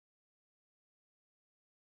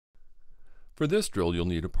For this drill, you'll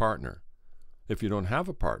need a partner. If you don't have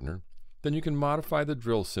a partner, then you can modify the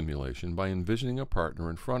drill simulation by envisioning a partner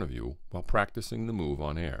in front of you while practicing the move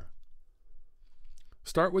on air.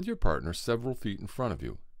 Start with your partner several feet in front of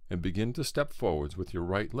you and begin to step forwards with your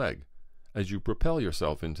right leg as you propel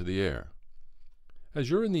yourself into the air. As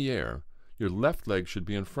you're in the air, your left leg should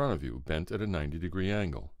be in front of you, bent at a 90-degree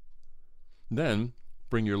angle. Then,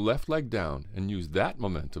 bring your left leg down and use that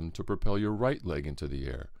momentum to propel your right leg into the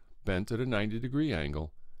air, bent at a 90-degree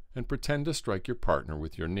angle, and pretend to strike your partner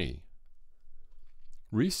with your knee.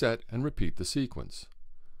 Reset and repeat the sequence.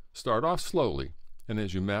 Start off slowly, and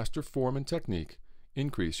as you master form and technique,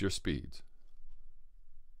 increase your speeds.